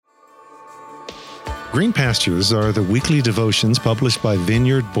Green Pastures are the weekly devotions published by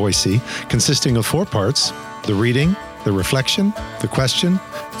Vineyard Boise, consisting of 4 parts: the reading, the reflection, the question,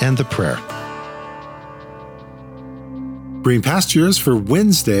 and the prayer. Green Pastures for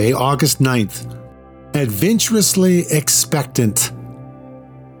Wednesday, August 9th. Adventurously Expectant.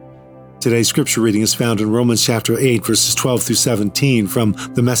 Today's scripture reading is found in Romans chapter 8, verses 12 through 17 from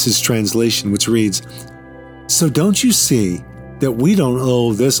the Message translation, which reads, "So don't you see that we don't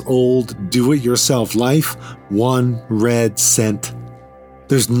owe this old do-it-yourself life 1 red cent?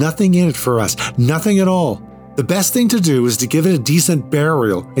 There's nothing in it for us, nothing at all. The best thing to do is to give it a decent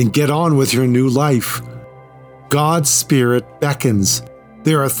burial and get on with your new life. God's Spirit beckons.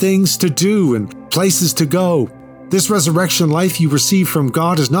 There are things to do and places to go. This resurrection life you receive from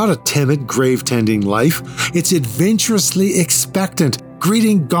God is not a timid, grave-tending life. It's adventurously expectant,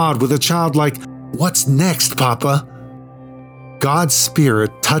 greeting God with a childlike, 'What's next, Papa?' God's Spirit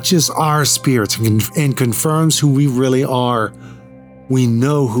touches our spirits and confirms who we really are. We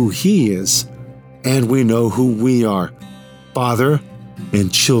know who He is, and we know who we are, Father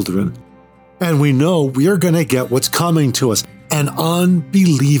and children. And we know we are going to get what's coming to us, an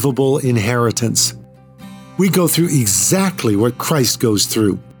unbelievable inheritance. We go through exactly what Christ goes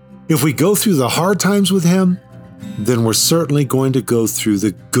through. If we go through the hard times with Him, then we're certainly going to go through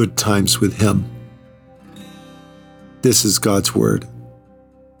the good times with Him." This is God's Word.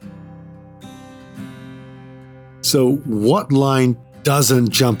 So, what line doesn't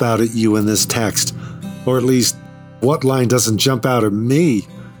jump out at you in this text? Or at least, what line doesn't jump out at me?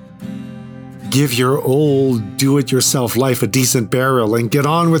 Give your old do-it-yourself life a decent burial and get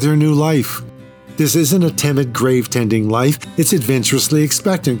on with your new life. This isn't a timid, grave-tending life. It's adventurously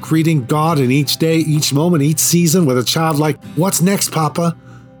expectant, greeting God in each day, each moment, each season with a childlike, "What's next, Papa?"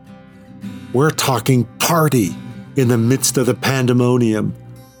 We're talking party in the midst of the pandemonium.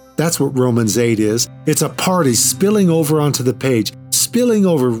 That's what Romans 8 is. It's a party spilling over onto the page, spilling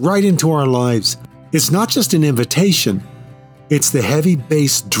over right into our lives. It's not just an invitation. It's the heavy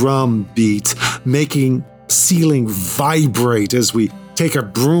bass drum beat making ceiling vibrate as we take a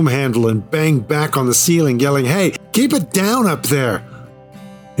broom handle and bang back on the ceiling, yelling, "Hey, keep it down up there!"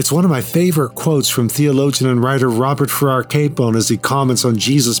 It's one of my favorite quotes from theologian and writer Robert Farrar Capon as he comments on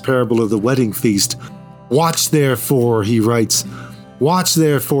Jesus' parable of the wedding feast. "Watch therefore," he writes, "watch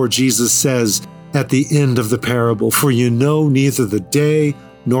therefore," Jesus says at the end of the parable, "for you know neither the day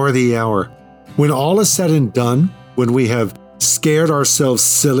nor the hour." When all is said and done, when we have scared ourselves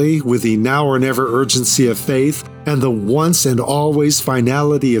silly with the now or never urgency of faith and the once and always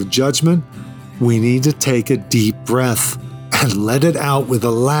finality of judgment, we need to take a deep breath and let it out with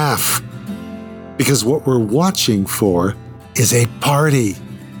a laugh. Because what we're watching for is a party.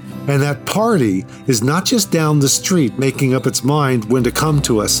 And that party is not just down the street making up its mind when to come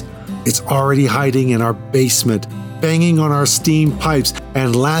to us. It's already hiding in our basement, banging on our steam pipes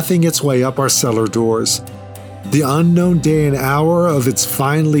and laughing its way up our cellar doors. The unknown day and hour of its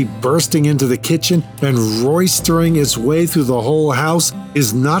finally bursting into the kitchen and roistering its way through the whole house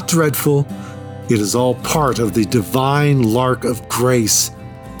is not dreadful. It is all part of the divine lark of grace.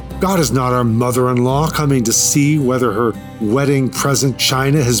 God is not our mother-in-law coming to see whether her wedding present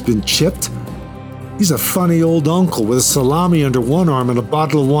china has been chipped. He's a funny old uncle with a salami under one arm and a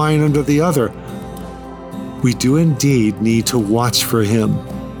bottle of wine under the other. We do indeed need to watch for Him,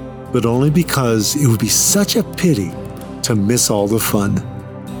 but only because it would be such a pity to miss all the fun.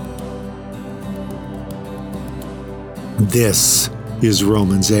 This is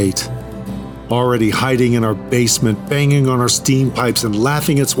Romans 8. Already hiding in our basement, banging on our steam pipes and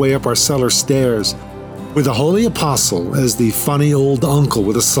laughing its way up our cellar stairs, with the Holy Apostle as the funny old uncle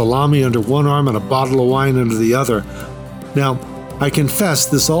with a salami under one arm and a bottle of wine under the other. Now, I confess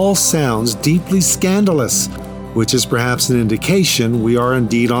this all sounds deeply scandalous, which is perhaps an indication we are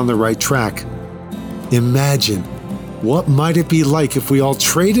indeed on the right track. Imagine, what might it be like if we all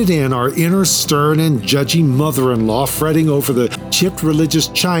traded in our inner stern and judgy mother-in-law fretting over the chipped religious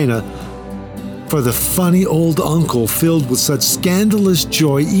china for the funny old uncle filled with such scandalous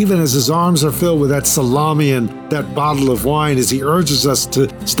joy even as his arms are filled with that salami and that bottle of wine as he urges us to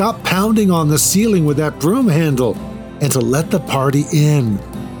stop pounding on the ceiling with that broom handle and to let the party in,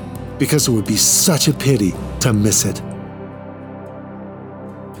 because it would be such a pity to miss it.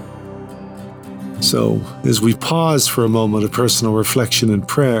 So, as we pause for a moment of personal reflection and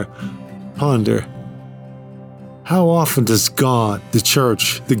prayer, ponder, how often does God, the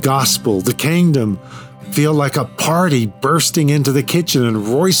church, the gospel, the kingdom feel like a party bursting into the kitchen and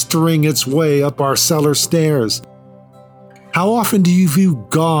roistering its way up our cellar stairs? How often do you view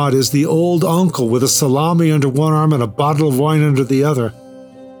God as the old uncle with a salami under one arm and a bottle of wine under the other?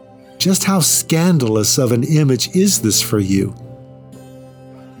 Just how scandalous of an image is this for you?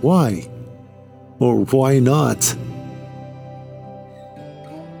 Why? Or why not?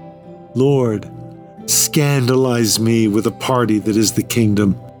 Lord, scandalize me with a party that is the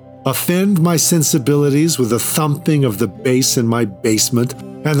kingdom. Offend my sensibilities with the thumping of the bass in my basement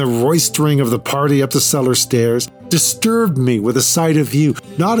and the roistering of the party up the cellar stairs. Disturb me with the sight of you,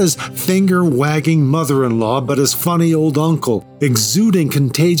 not as finger-wagging mother-in-law, but as funny old uncle, exuding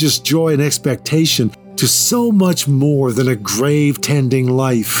contagious joy and expectation to so much more than a grave-tending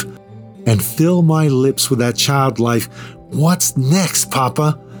life. And fill my lips with that childlike, "What's next,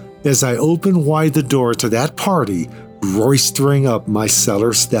 Papa?" as I open wide the door to that party roistering up my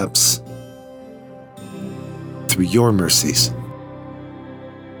cellar steps. Through your mercies.